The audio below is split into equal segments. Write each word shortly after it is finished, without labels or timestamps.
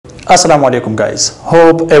Assalamu alaikum guys,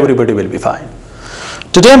 hope everybody will be fine.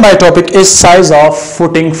 Today my topic is size of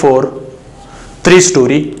footing for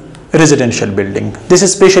 3-story residential building. This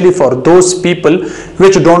is especially for those people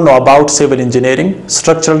which don't know about civil engineering,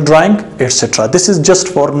 structural drawing, etc. This is just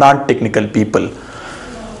for non-technical people.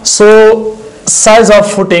 So size of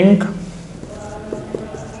footing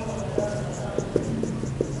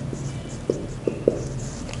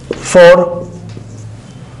for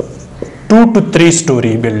 2 to 3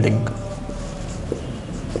 story building.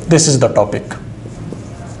 This is the topic.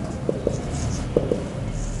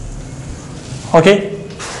 Okay.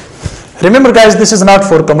 Remember guys, this is not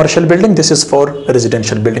for commercial building, this is for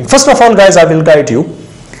residential building. First of all guys, I will guide you.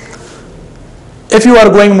 If you are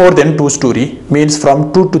going more than 2 story, means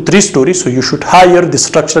from 2 to 3 story, so you should hire the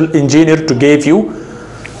structural engineer to give you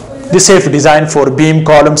the safe design for beam,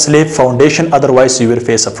 column, slab, foundation, otherwise you will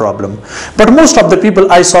face a problem. But most of the people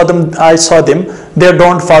I saw them, they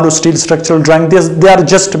don't follow steel structural drawing. They are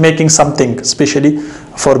just making something especially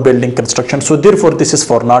for building construction. So therefore this is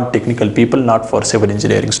for non-technical people, not for civil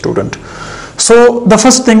engineering student. So the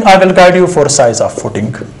first thing I will guide you for size of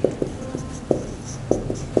footing.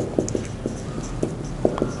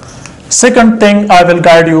 Second thing I will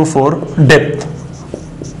guide you for depth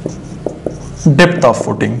of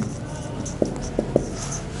footing.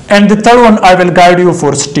 And the third one I will guide you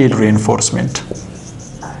for steel reinforcement.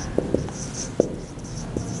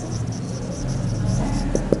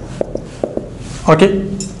 Okay,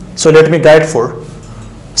 so let me guide for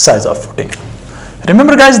size of footing.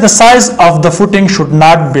 Remember guys, the size of the footing should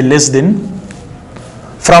not be less than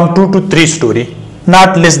from 2 to 3 story,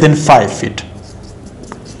 not less than 5 feet.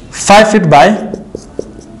 5 feet by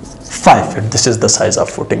 5 feet, this is the size of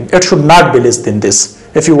footing. It should not be less than this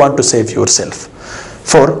if you want to save yourself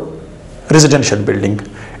for residential building.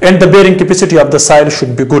 And the bearing capacity of the soil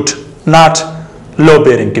should be good, not low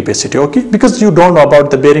bearing capacity. Okay, because you don't know about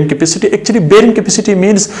the bearing capacity. Actually bearing capacity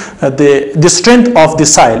means the strength of the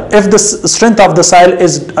soil. If the strength of the soil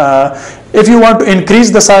is if you want to increase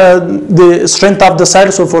the strength of the soil,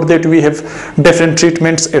 so for that we have different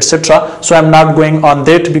treatments, etc. So I'm not going on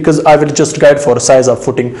that because I will just guide for size of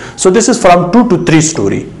footing. So this is from 2 to 3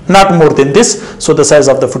 story, not more than this. So the size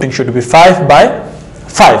of the footing should be 5 by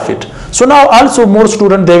 5 feet. So now also more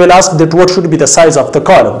students, they will ask that what should be the size of the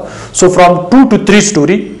column. So from 2 to 3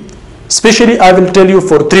 story, especially I will tell you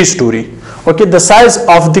for 3 story. Okay, the size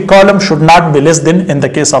of the column should not be less than, in the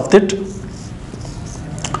case of that,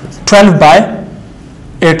 12 by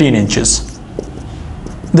 18 inches.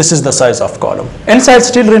 This is the size of column. Inside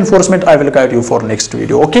steel reinforcement I will guide you for next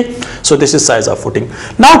video. Okay, so this is size of footing.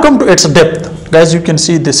 Now come to its depth. Guys, you can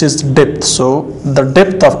see this is depth. So the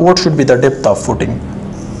depth of, what should be the depth of footing?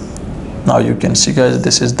 Now you can see guys,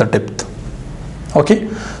 this is the depth. Okay,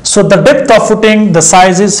 so the depth of footing, the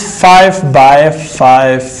size is 5 by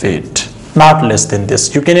 5 feet, not less than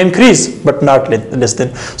this. You can increase but not less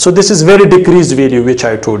than. So this is very decreased value which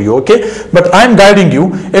I told you. Okay, but I am guiding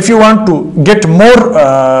you. If you want to get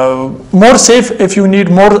more safe, if you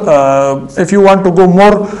need more, if you want to go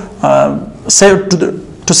more safe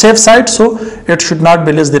to safe side, so it should not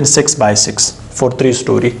be less than 6 by 6 for 3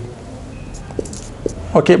 story.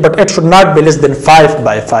 Okay, but it should not be less than 5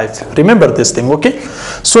 by 5. Remember this thing. Okay,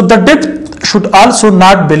 so the depth should also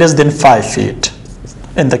not be less than 5 feet.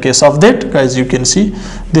 In the case of that, guys, you can see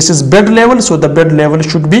this is bed level, so the bed level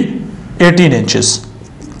should be 18 inches,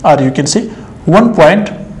 or you can see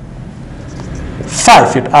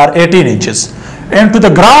 1.5 feet or 18 inches. And to the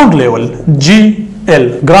ground level,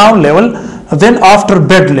 GL, ground level, then after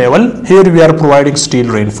bed level, here we are providing steel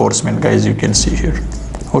reinforcement, guys, you can see here.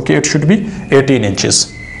 Okay, it should be 18 inches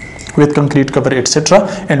with concrete cover, etc.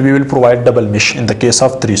 And we will provide double mesh in the case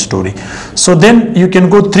of 3 story. So then you can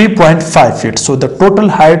go 3.5 feet. So the total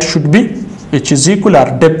height should be, which is equal, or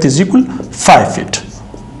depth is equal, 5 feet.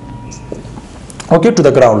 Okay, to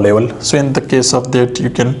the ground level. So in the case of that, you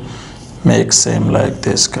can make same like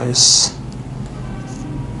this, guys.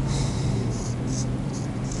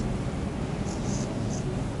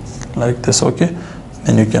 Like this. Okay,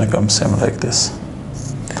 then you can come same like this.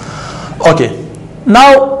 Okay,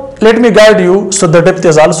 now let me guide you. So the depth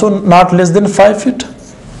is also not less than 5 feet.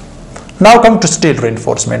 Now come to steel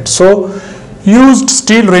reinforcement. So used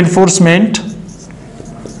steel reinforcement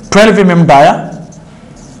 12 mm dia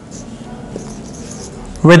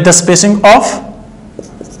with the spacing of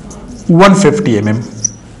 150 mm,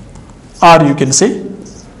 or you can say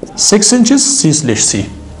 6 inches C/C.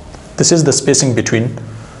 This is the spacing between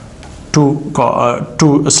two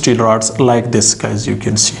steel rods like this, guys, you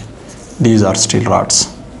can see. These are steel rods.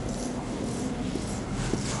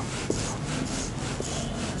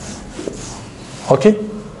 Okay,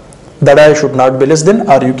 the die should not be less than,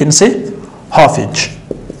 or you can say, half inch.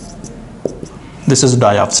 This is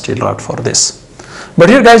die of steel rod for this. But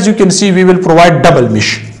here guys, you can see we will provide double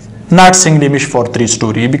mesh, not single mesh for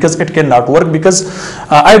 3-story, because it cannot work, because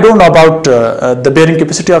I don't know about the bearing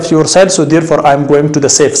capacity of your side, so therefore I am going to the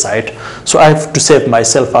safe side. So I have to save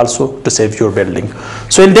myself also to save your building.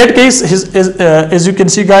 So in that case, as you can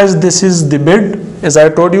see guys, this is the bed. As I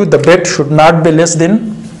told you, the bed should not be less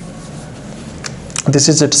than, this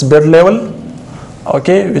is its bed level,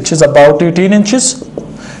 okay, which is about 18 inches.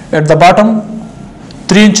 At the bottom,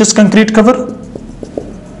 3 inches concrete cover,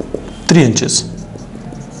 3 inches.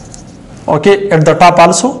 Okay, at the top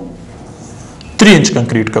also 3-inch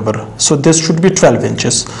concrete cover. So this should be 12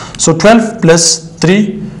 inches. So 12 plus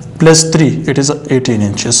 3 plus 3, it is 18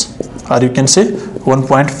 inches, or you can say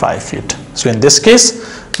 1.5 feet. So in this case,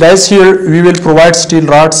 guys, here we will provide steel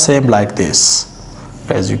rods same like this,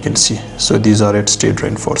 as you can see. So these are its steel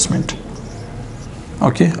reinforcement.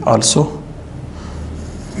 Okay, also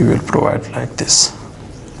we will provide like this.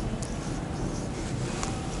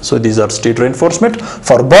 So these are steel reinforcement.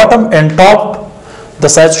 For bottom and top, the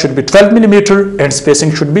size should be 12 millimeter and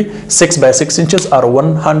spacing should be 6 by 6 inches or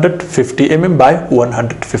 150 mm by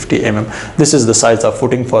 150 mm. This is the size of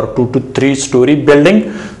footing for 2 to 3 story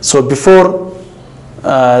building. So before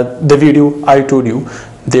the video, I told you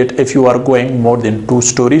that if you are going more than 2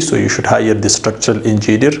 stories, so you should hire the structural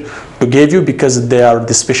engineer to give you, because they are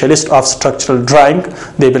the specialist of structural drawing.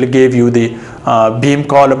 They will give you the beam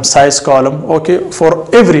column, size column, okay, for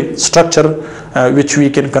every structure which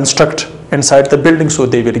we can construct inside the building. So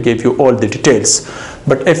they will give you all the details.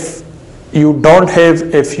 But if you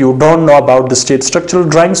don't know about the state structural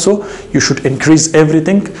drawing, so you should increase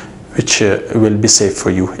everything, which will be safe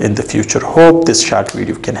for you in the future. Hope this short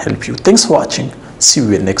video can help you. Thanks for watching. See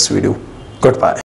you in next video. Goodbye.